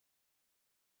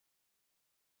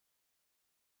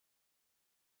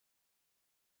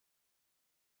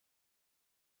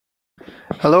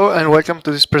Hello and welcome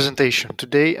to this presentation.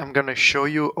 Today I'm going to show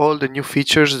you all the new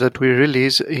features that we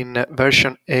release in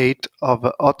version 8 of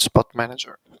Hotspot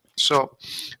Manager. So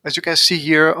as you can see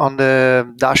here on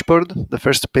the dashboard, the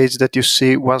first page that you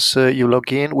see once you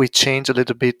log in, we change a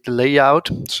little bit the layout.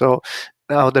 So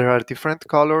now there are different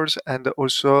colors and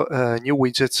also new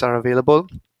widgets are available.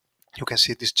 You can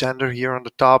see this gender here on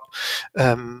the top.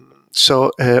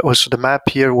 Also the map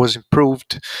here was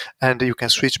improved, and you can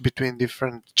switch between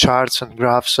different charts and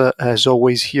graphs as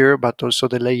always here, but also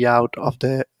the layout of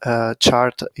the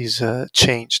chart is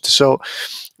changed. So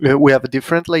we have a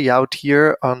different layout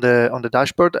here on the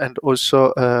dashboard and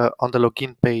also on the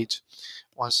login page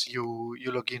once you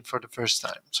log in for the first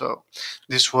time. So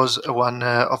this was one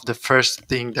of the first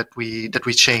thing that we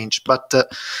changed. But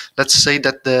let's say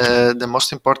that the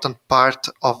most important part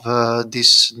of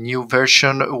this new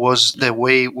version was the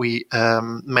way we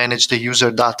manage the user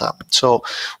data. So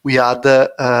we add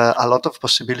a lot of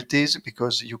possibilities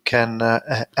because you can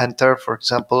enter, for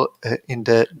example, in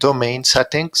the domain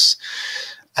settings.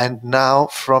 And now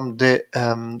from the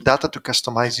data to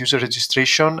customize user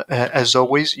registration, as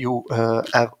always, you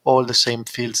have all the same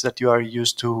fields that you are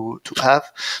used to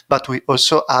have, but we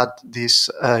also add these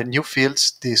new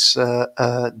fields, this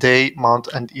day, month,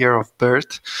 and year of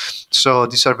birth. So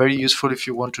these are very useful if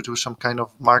you want to do some kind of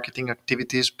marketing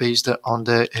activities based on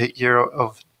the year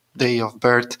of day of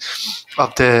birth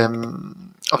of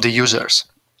the users.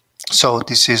 So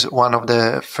this is one of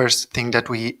the first thing that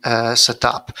we set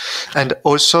up. And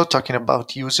also talking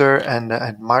about user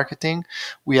and marketing,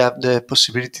 we have the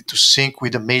possibility to sync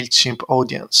with the MailChimp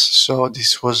audience. So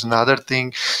this was another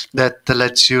thing that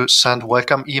lets you send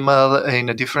welcome email in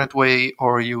a different way,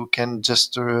 or you can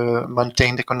just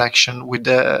maintain the connection with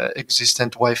the existing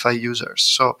Wi-Fi users.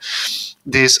 So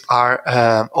these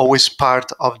are always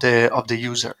part of the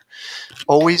user.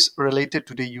 Always related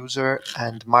to the user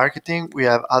and marketing, we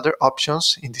have other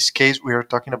options. In this case, we are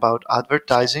talking about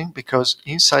advertising, because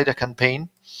inside a campaign,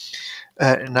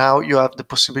 now you have the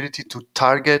possibility to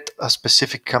target a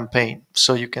specific campaign.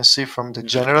 So you can see from the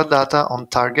general data on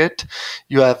target,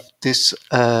 you have this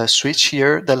switch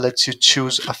here that lets you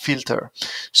choose a filter.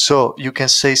 So you can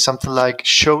say something like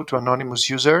show to anonymous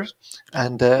users,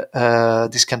 and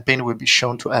this campaign will be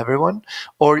shown to everyone.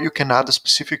 Or you can add a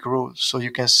specific rule. So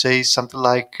you can say something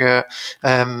like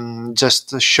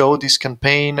just show this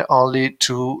campaign only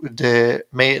to the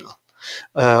male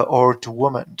or to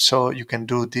women. So you can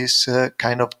do this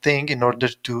kind of thing in order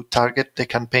to target the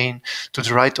campaign to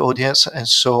the right audience, and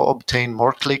so obtain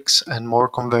more clicks and more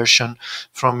conversion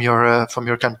from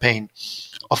your campaign.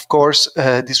 Of course,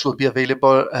 this will be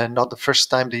available not the first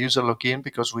time the user log in,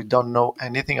 because we don't know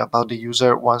anything about the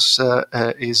user once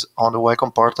is on the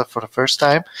welcome portal for the first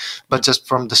time, but just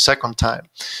from the second time.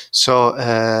 So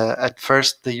at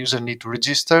first, the user need to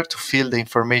register to fill the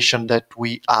information that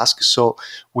we ask. So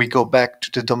we go back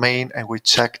to the domain and we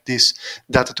check this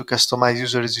data to customize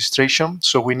user registration.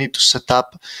 So we need to set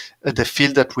up the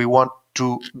field that we want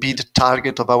to be the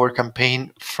target of our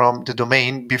campaign from the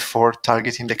domain before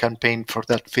targeting the campaign for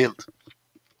that field.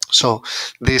 So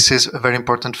this is very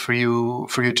important for you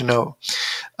to know.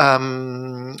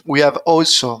 We have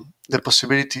also the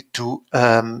possibility to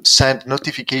send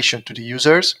notification to the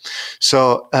users.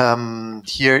 So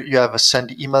here you have a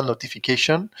send email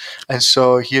notification, and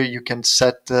so here you can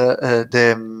set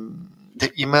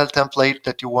the email template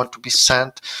that you want to be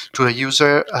sent to a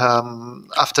user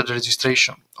after the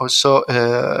registration. Also,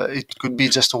 it could be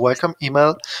just a welcome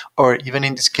email, or even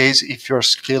in this case, if you're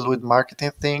skilled with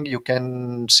marketing thing, you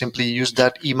can simply use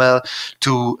that email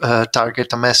to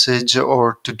target a message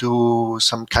or to do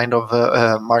some kind of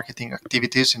marketing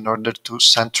activities in order to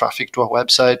send traffic to a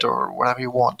website or whatever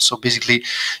you want. So basically,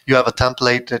 you have a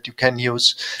template that you can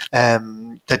use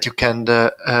that you can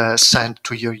send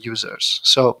to your users.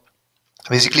 So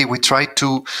basically, we try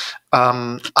to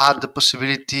add the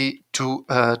possibility to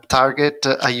target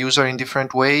a user in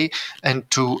different way, and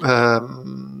to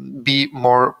be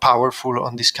more powerful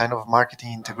on this kind of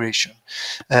marketing integration.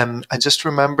 I just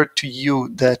remembered to you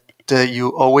that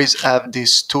you always have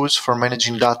these tools for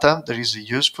managing data. There is a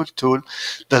useful tool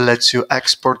that lets you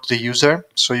export the user.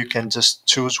 So you can just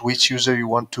choose which user you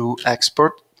want to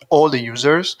export, all the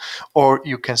users, or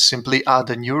you can simply add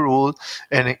a new rule,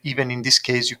 and even in this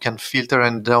case you can filter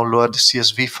and download the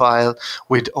CSV file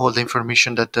with all the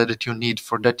information that you need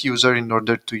for that user in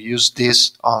order to use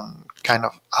this on kind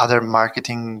of other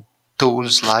marketing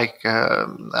tools, like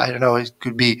I don't know, it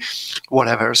could be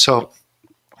whatever. So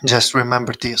just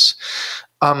remember this.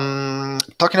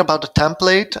 Talking about the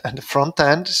template and the front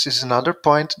end, this is another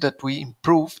point that we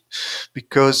improved,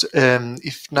 because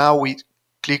if now we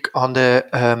click on the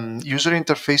user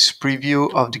interface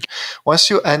preview of the. Once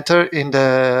you enter in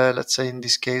the, let's say in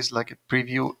this case, like a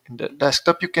preview in the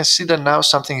desktop, you can see that now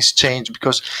something is changed,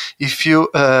 because if you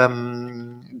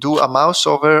do a mouse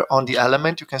over on the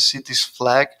element, you can see this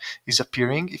flag is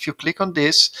appearing. If you click on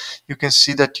this, you can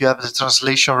see that you have the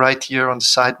translation right here on the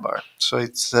sidebar. So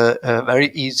it's very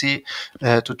easy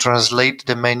to translate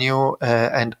the menu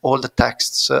and all the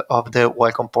texts of the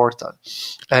Welcome portal.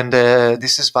 And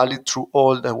this is valid through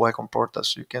all the Welcome portals.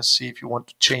 So you can see if you want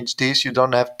to change this, you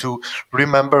don't have to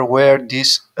remember where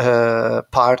this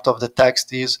part of the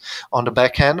text is on the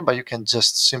back end, but you can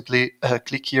just simply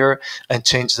click here and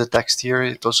change the text here.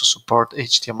 It also supports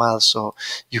HTML, so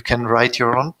you can write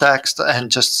your own text and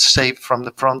just save from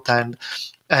the front end,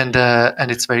 and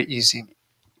it's very easy.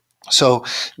 So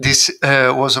this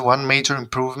was one major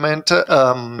improvement.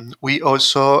 We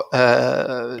also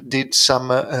did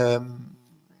some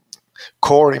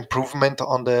core improvement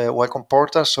on the Welcome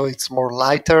portal, so it's more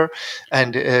lighter,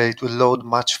 and it will load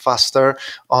much faster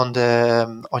on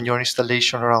the on your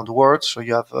installation around the world. So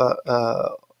you have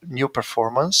new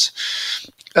performance.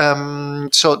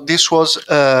 So this was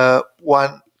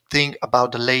one thing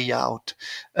about the layout.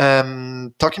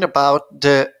 Talking about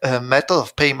the method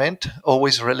of payment,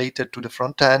 always related to the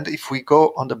front end. If we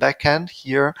go on the back end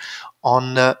here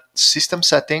on system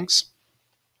settings,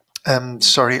 on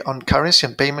currency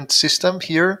and payment system,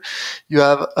 here you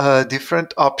have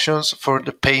different options for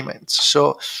the payments.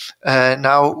 So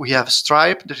now we have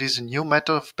Stripe. There is a new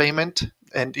method of payment,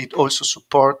 and it also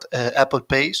supports Apple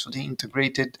Pay, so the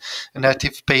integrated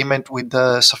native payment with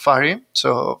the Safari,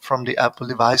 so from the Apple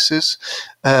devices.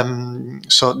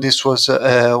 So this was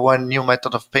one new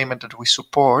method of payment that we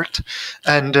support.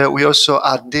 And we also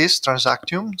add this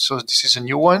Transactium, so this is a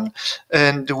new one.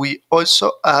 And we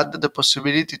also add the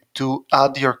possibility to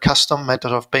add your custom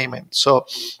method of payment. So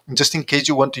just in case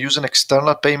you want to use an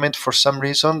external payment for some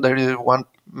reason, there is one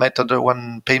method or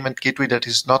one payment gateway that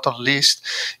is not on list.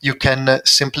 You can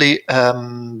simply,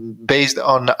 based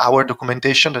on our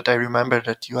documentation that I remember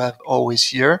that you have always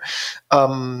here,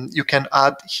 you can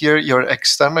add here your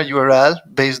external URL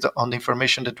based on the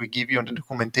information that we give you on the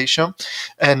documentation.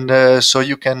 And so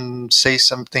you can say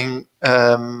something,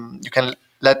 you can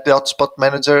let the hotspot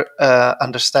manager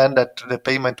understand that the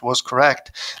payment was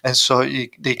correct, and so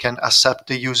they can accept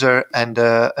the user and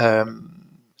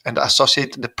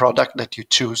associate the product that you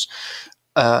choose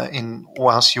in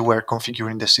once you were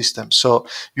configuring the system. So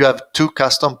you have two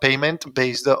custom payment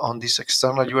based on this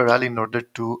external URL in order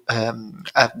to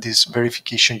have this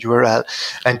verification URL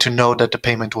and to know that the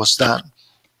payment was done.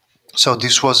 So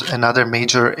this was another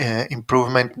major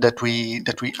improvement that we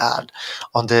add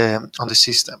on the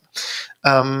system.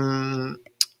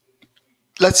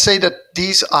 Let's say that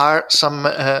these are some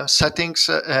settings,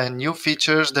 new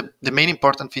features, the main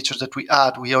important features that we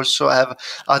add. We also have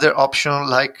other options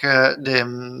like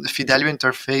the Fidelio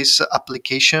interface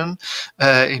application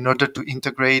in order to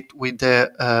integrate with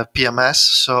the PMS.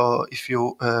 So if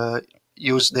you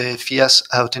use the FIAS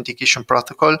authentication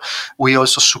protocol, we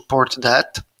also support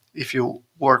that if you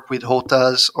work with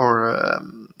hotels or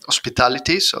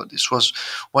hospitality. So this was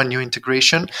one new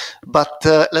integration. But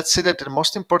let's say that the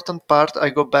most important part,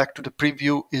 I go back to the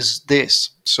preview, is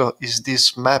this. So is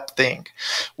this map thing.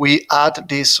 We add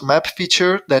this map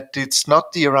feature that it's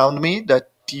not the around me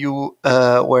that you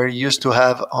were used to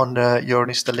have on your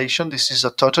installation. This is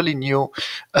a totally new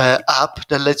app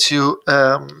that lets you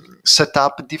set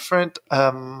up different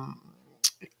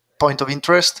point of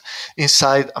interest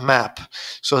inside a map.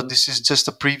 So this is just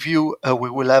a preview. We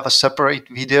will have a separate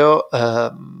video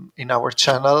in our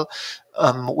channel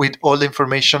with all the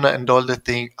information and all the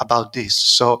thing about this.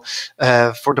 So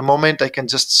for the moment, I can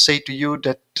just say to you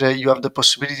that you have the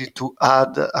possibility to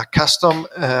add a custom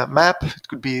map. It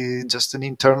could be just an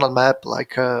internal map,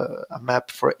 like a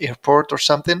map for airport or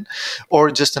something,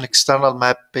 or just an external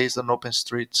map based on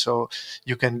OpenStreet. So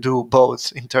you can do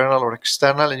both internal or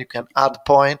external, and you can add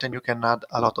point and you can add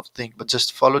a lot of things. But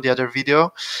just follow the other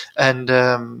video, and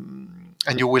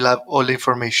you will have all the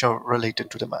information related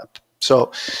to the map.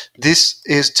 So this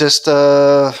is just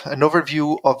an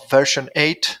overview of version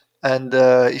 8. And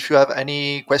if you have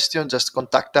any question, just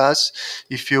contact us.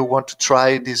 If you want to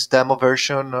try this demo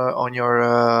version on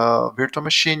your virtual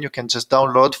machine, you can just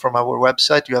download from our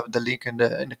website. You have the link in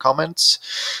the comments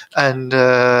and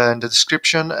in the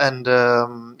description. And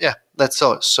yeah, that's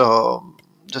all. So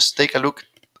just take a look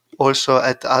also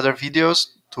at other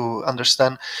videos to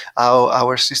understand how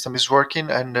our system is working.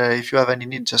 And if you have any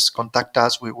need, just contact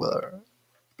us. We will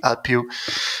help you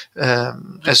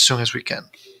as soon as we can.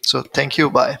 So thank you.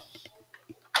 Bye.